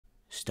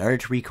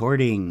Start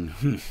recording.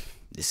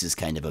 This is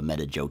kind of a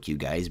meta joke, you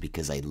guys,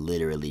 because I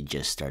literally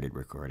just started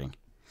recording.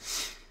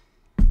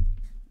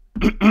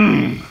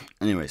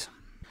 Anyways,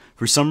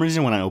 for some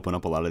reason when I open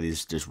up a lot of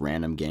these just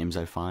random games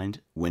I find,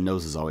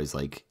 Windows is always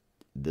like,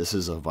 this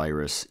is a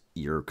virus,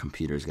 your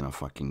computer is gonna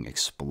fucking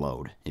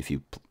explode if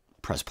you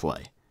press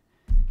play.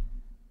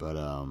 But,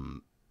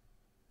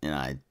 and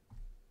I've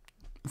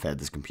had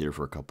this computer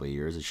for a couple of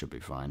years, it should be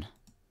fine.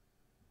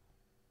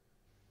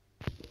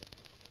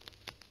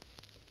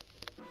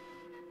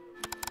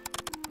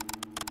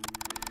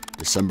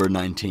 December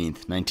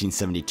 19th,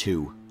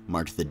 1972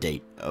 marked the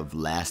date of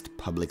last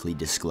publicly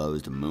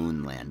disclosed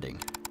moon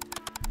landing.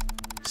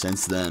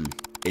 Since then,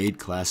 8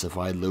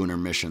 classified lunar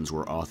missions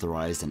were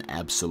authorized in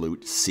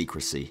absolute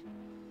secrecy.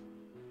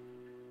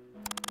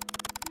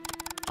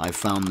 I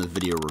found the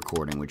video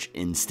recording which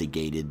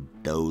instigated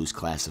those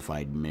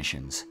classified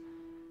missions.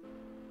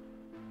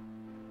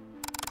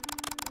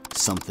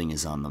 Something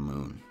is on the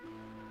moon.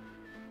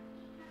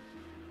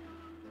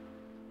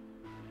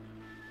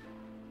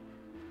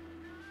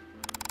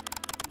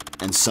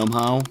 And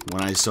somehow,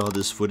 when I saw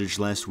this footage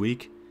last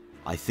week,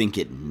 I think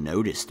it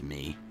noticed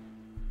me.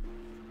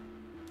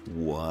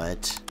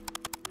 What?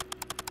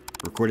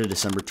 Recorded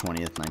December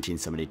 20th,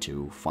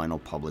 1972, final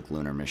public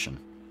lunar mission.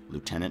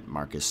 Lieutenant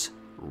Marcus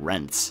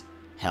Rentz,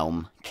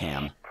 helm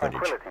cam footage.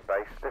 Tranquility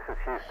Base, this is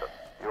Houston.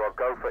 You are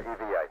go for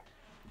EVA.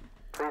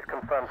 Please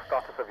confirm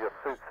status of your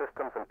suit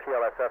systems and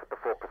PLSS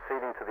before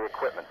proceeding to the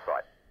equipment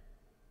site.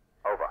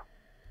 Over.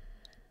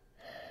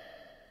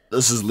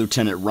 This is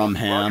Lieutenant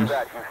Rumham. Roger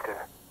that, Houston.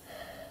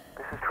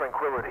 This is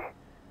Tranquility.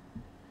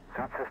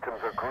 Suit systems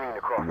are green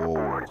across the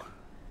board.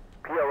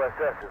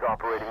 PLSS is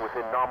operating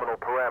within nominal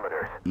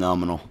parameters.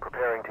 Nominal.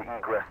 Preparing to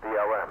egress the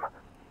LM.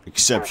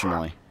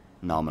 Exceptionally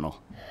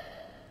nominal.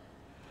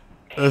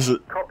 This is...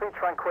 Copy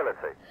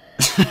Tranquility.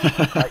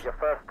 Take your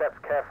first steps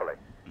carefully.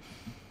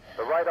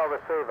 The radar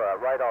receiver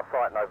at radar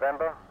site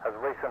November has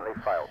recently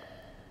failed.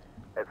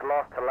 Its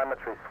last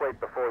telemetry sweep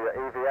before your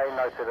EVA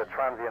noted a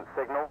transient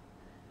signal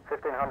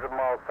 1,500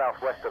 miles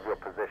southwest of your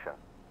position.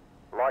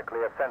 Likely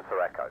a sensor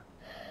echo.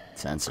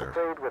 Sensor.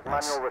 Proceed with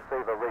manual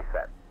receiver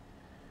reset.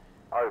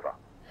 Over.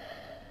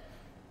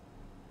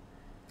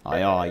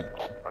 Aye, aye.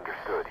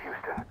 Understood,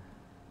 Houston.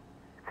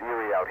 It's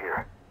eerie out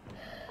here.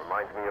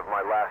 Reminds me of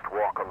my last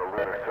walk on the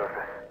lunar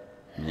surface.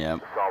 Yep.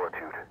 The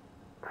solitude.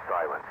 The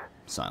silence.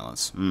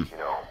 Silence. You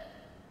know,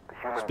 the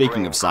human Speaking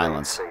brain of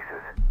silence. craves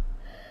faces,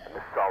 and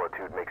this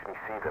solitude makes me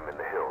see them in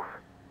the hills.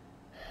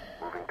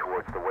 Moving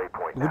towards the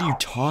waypoint What now. are you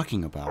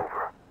talking about?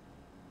 Over.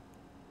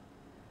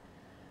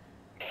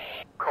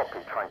 Copy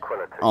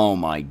Tranquility. Oh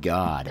my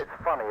god. It's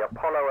funny,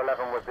 Apollo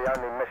 11 was the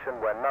only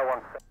mission where no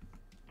one...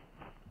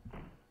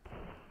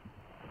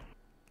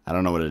 I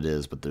don't know what it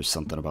is, but there's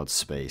something about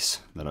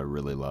space that I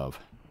really love.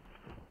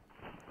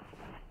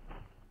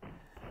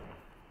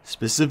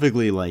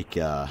 Specifically, like,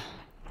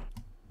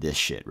 this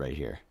shit right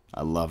here.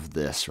 I love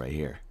this right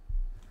here.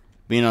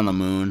 Being on the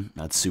moon,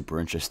 that's super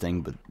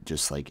interesting, but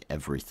just like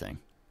everything.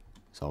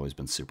 It's always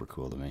been super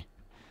cool to me.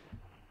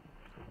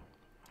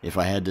 If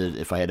I had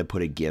to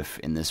put a GIF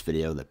in this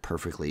video that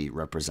perfectly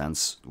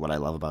represents what I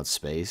love about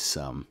space,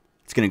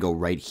 it's gonna go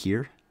right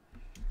here.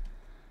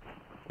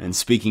 And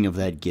speaking of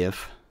that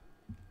GIF,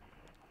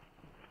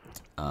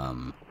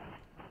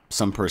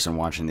 some person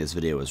watching this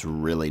video is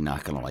really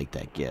not gonna like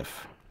that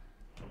GIF.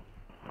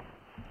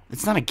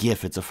 It's not a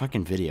GIF, it's a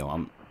fucking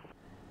video.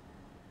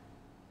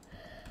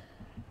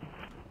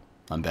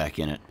 I'm back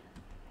in it.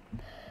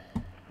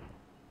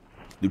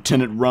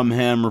 Lieutenant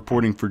Rumham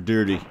reporting for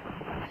duty.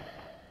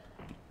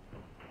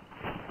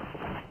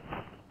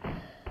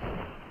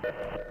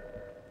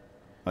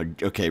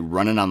 Okay,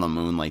 running on the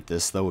moon like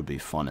this, though, would be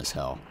fun as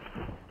hell.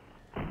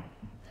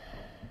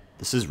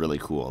 This is really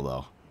cool,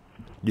 though.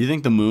 Do you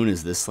think the moon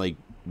is this, like,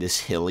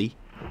 this hilly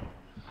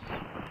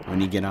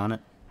when you get on it?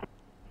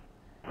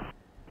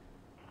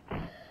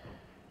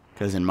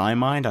 Because in my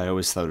mind, I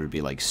always thought it would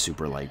be, like,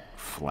 super, like,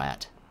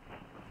 flat.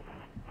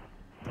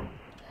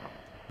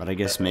 But I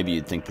guess maybe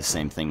you'd think the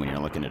same thing when you're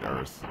looking at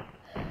Earth.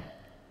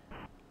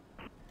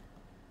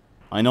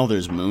 I know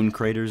there's moon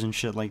craters and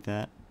shit like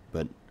that,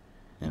 but...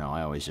 you know,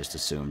 I always just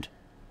assumed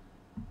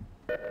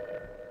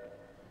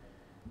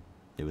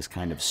it was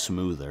kind of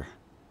smoother.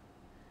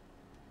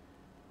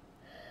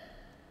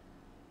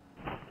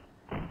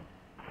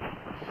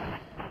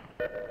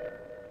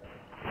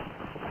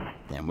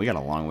 Damn, we got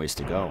a long ways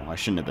to go. I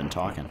shouldn't have been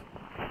talking.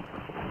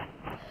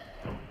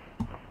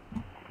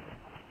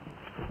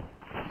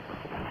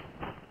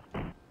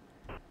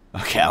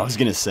 Okay, I was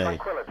gonna say.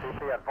 Tranquility,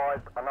 be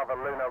advised, another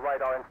lunar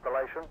radar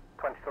installation,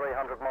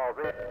 2,300 miles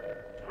east,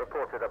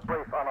 reported a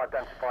brief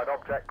unidentified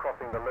object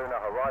crossing the lunar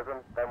horizon,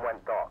 then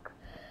went dark.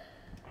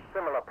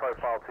 Similar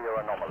profile to your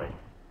anomaly.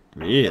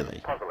 Really?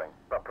 Puzzling,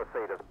 but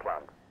proceed as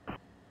planned.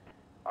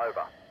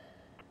 Over.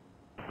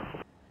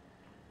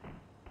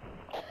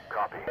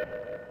 Copy.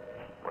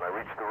 When I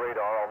reach the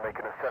radar, I'll make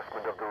an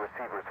assessment of the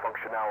receiver's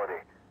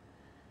functionality.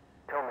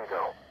 Tell me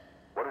though,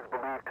 what is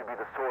believed to be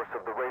the source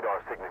of the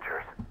radar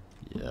signatures?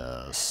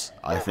 Yes.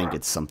 I think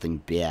it's something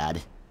bad.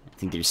 I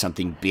think there's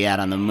something bad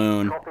on the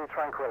moon. Copy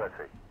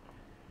Tranquility.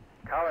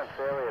 Current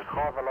theory is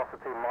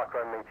high-velocity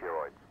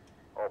micrometeoroids,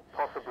 or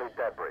possibly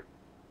debris.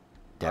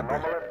 Debris.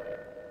 Anomalous,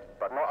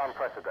 but not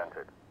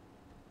unprecedented.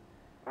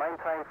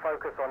 Maintain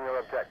focus on your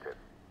objective.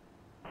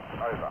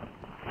 Over.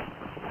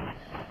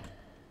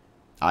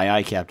 Aye,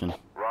 aye, Captain.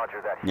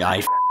 Roger that. Yeah,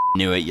 I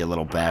knew it, you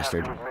little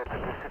bastard. I have to admit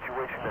that this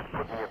situation has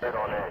put me a bit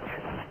on edge.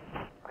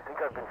 I think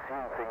I've been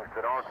seeing things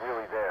that aren't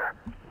really there.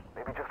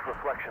 Maybe just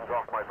reflections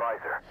off my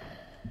visor.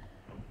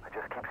 I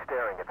just keep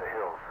staring at the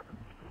hills.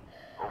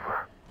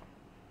 Over.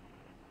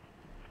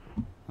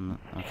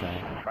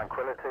 Okay.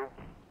 Tranquility.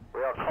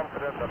 We are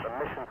confident that the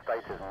mission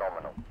state is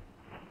nominal.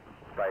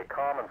 Stay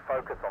calm and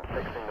focus on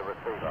fixing the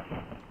receiver.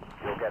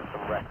 You'll get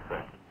some rest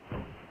soon.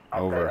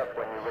 Over. Update us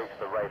when you reach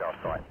the radar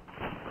site.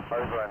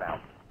 Over and out.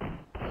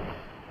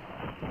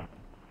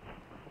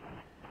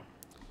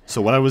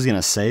 So what I was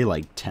gonna say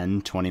like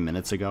 10, 20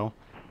 minutes ago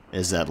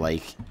is that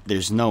like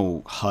there's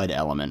no HUD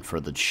element for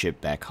the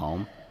ship back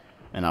home.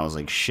 And I was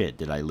like, shit,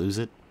 did I lose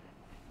it?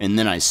 And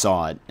then I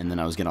saw it, and then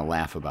I was gonna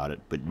laugh about it.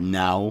 But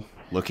now,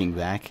 looking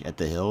back at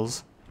the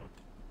hills,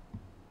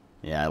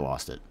 yeah, I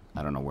lost it.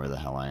 I don't know where the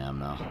hell I am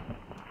now.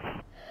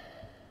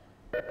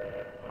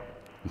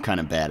 I'm kind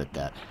of bad at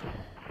that.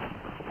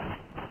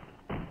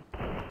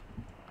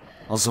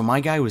 Also, my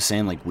guy was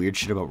saying like weird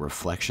shit about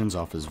reflections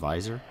off his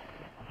visor.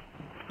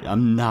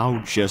 I'm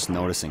now just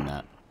noticing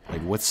that.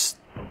 Like, what's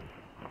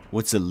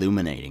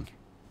illuminating?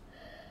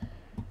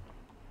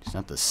 It's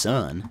not the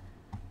sun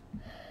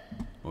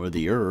or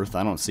the earth.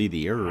 I don't see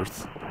the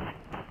earth.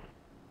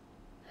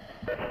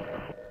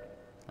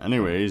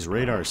 Anyways,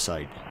 radar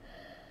sight.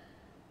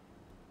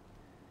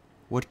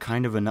 What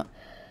kind of a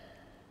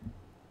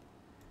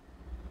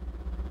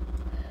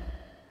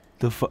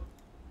the fu-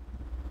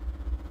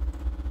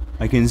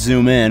 I can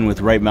zoom in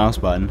with right mouse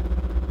button.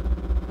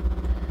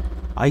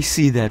 I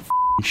see that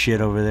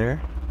shit over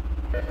there.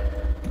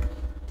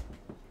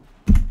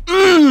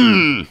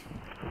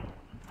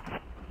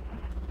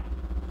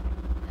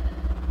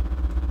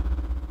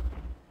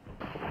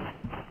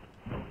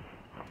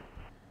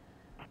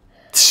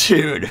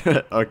 Dude,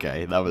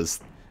 okay,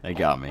 that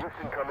got me.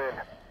 Houston, come in.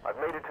 I've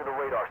made it to the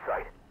radar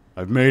site.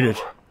 I've made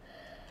it.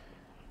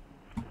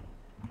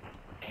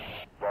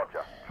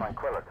 Roger.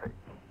 Tranquility.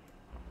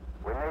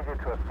 We need you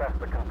to assess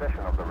the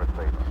condition of the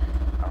receiver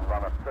and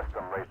run a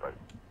system reboot.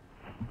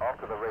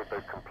 After the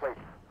reboot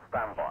completes,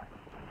 stand by,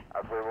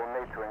 as we will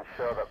need to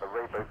ensure that the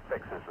reboot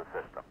fixes the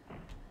system.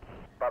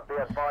 But be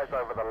advised,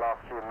 over the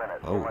last few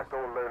minutes, almost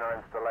all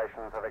lunar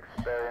installations have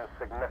experienced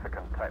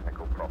significant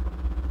technical problems.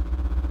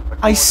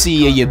 I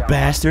see you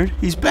bastard.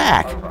 He's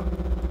back. Over.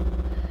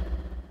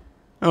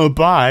 Oh,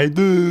 bye.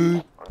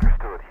 Dude.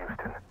 Understood,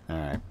 Houston.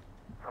 Alright.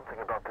 Something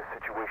about this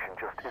situation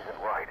just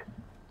isn't right.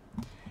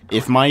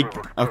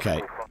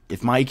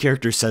 If my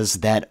character says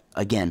that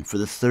again for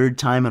the third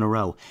time in a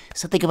row,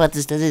 something about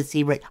this doesn't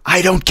seem right.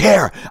 I don't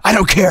care. I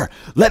don't care.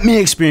 Let me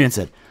experience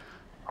it.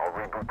 I'll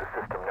reboot the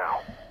system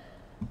now.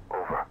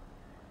 Over.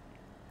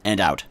 And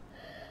out.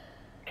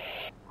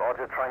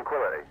 Roger,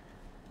 Tranquility.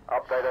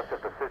 Update us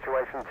if the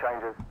situation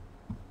changes.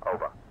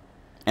 Over.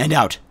 And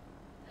out.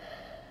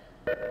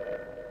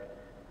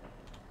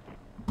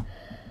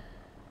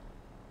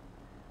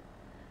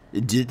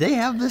 Did they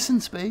have this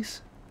in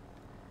space?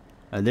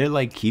 Are there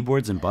like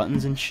keyboards and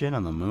buttons and shit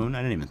on the moon? I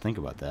didn't even think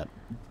about that.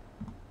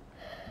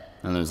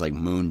 And there's like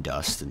moon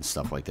dust and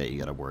stuff like that you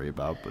gotta worry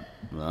about, but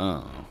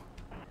oh.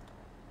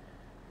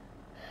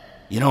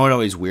 You know what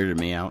always weirded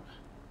me out?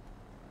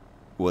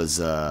 Was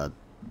isn't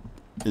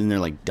there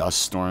like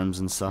dust storms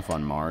and stuff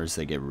on Mars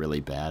that get really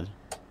bad?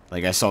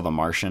 Like I saw The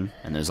Martian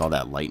and there's all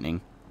that lightning.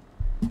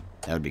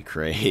 That would be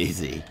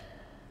crazy.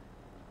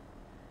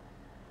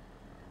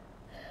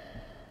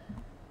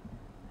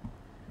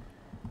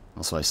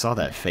 Also, I saw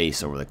that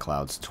face over the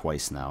clouds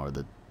twice now, or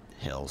the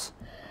hills.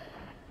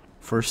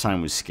 First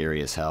time was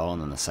scary as hell,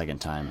 and then the second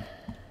time...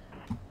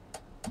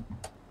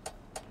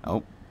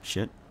 Oh,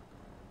 shit.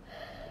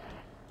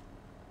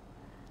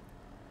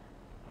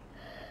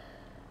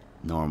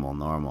 Normal,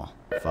 normal.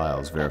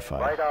 Files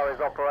verified. Radar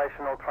is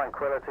operational.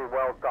 Tranquility,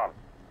 well done.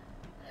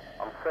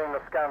 I'm seeing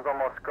the scans on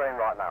my screen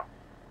right now.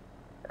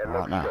 It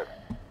looks good.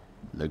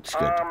 Looks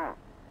good.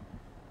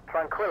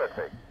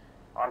 Tranquility.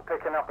 I'm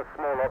picking up a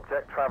small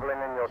object traveling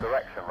in your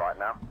direction right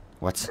now.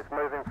 What's... It's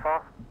moving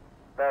fast,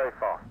 very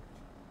fast.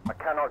 I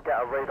cannot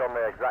get a read on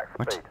the exact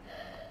What? speed.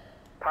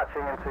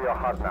 Patching into your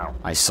HUD now.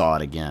 I saw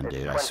it again, It's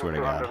dude. I swear to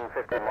God.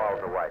 2,250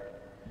 miles away.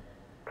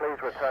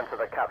 Please return to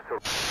the capsule.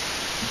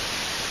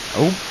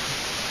 Oh.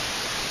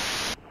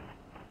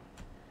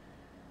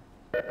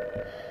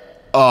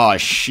 Oh,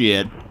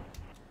 shit.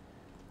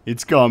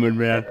 It's coming,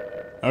 man.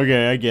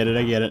 Okay, I get it,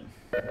 I get it.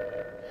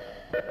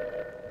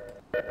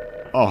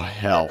 Oh,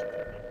 hell.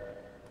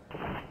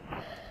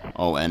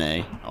 Oh,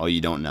 NA. Oh, you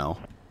don't know.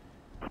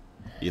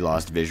 You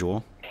lost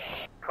visual.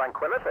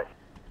 Tranquility.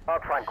 Oh,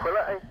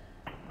 Tranquility.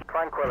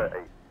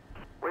 Tranquility.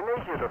 We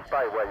need you to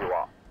stay where you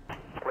are.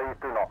 Please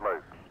do not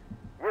move.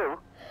 You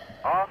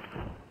are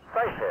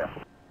safe here.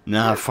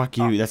 Nah, fuck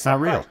you. That's not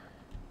real.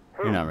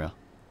 You're not real.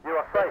 You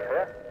are safe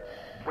here.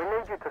 We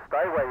need you to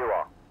stay where you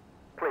are.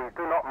 Please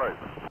do not move.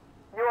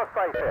 You are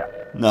safe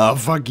here. No,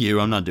 fuck you.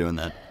 I'm not doing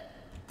that.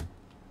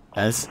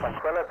 As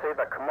Tranquility,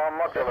 the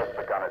command module has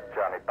begun its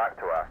journey back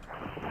to Earth.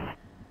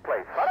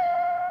 Please,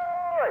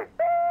 hurry!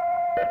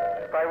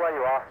 Stay where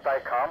you are, stay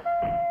calm,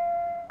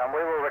 and we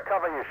will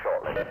recover you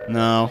shortly.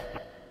 no.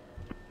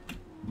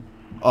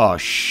 Oh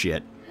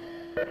shit.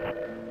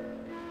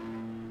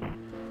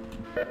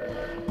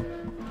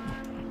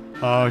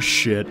 Oh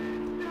shit.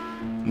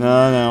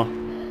 No.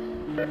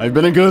 I've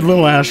been a good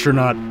little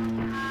astronaut.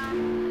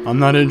 I'm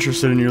not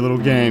interested in your little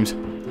games.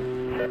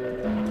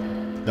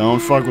 Don't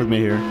fuck with me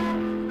here.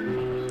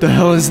 The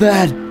hell is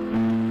that?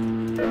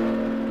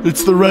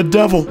 It's the Red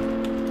Devil.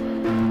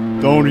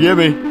 Don't get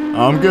me.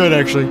 I'm good,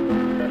 actually.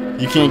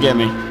 You can't get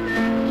me.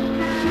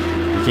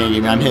 You can't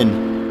get me. I'm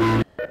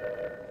hidden.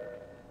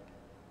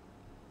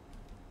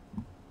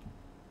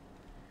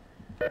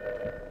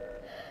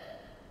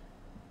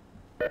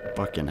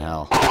 Fucking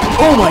hell.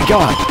 Oh my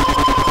god!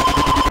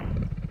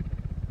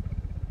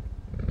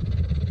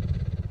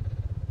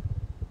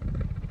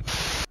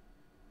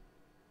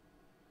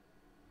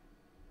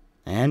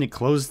 And it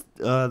closed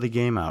the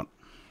game out.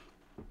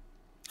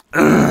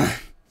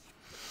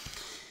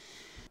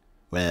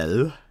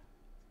 Well,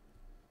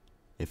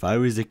 if I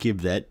was to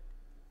give that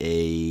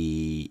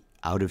a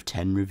out of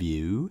 10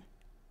 review,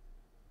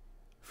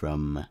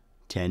 from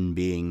 10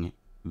 being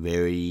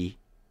very,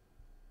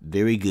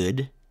 very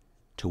good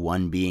to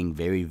 1 being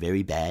very,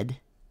 very bad,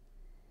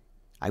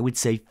 I would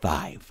say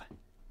 5.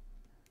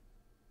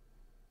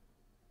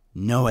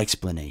 No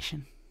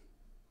explanation.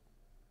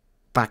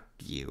 Fuck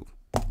you.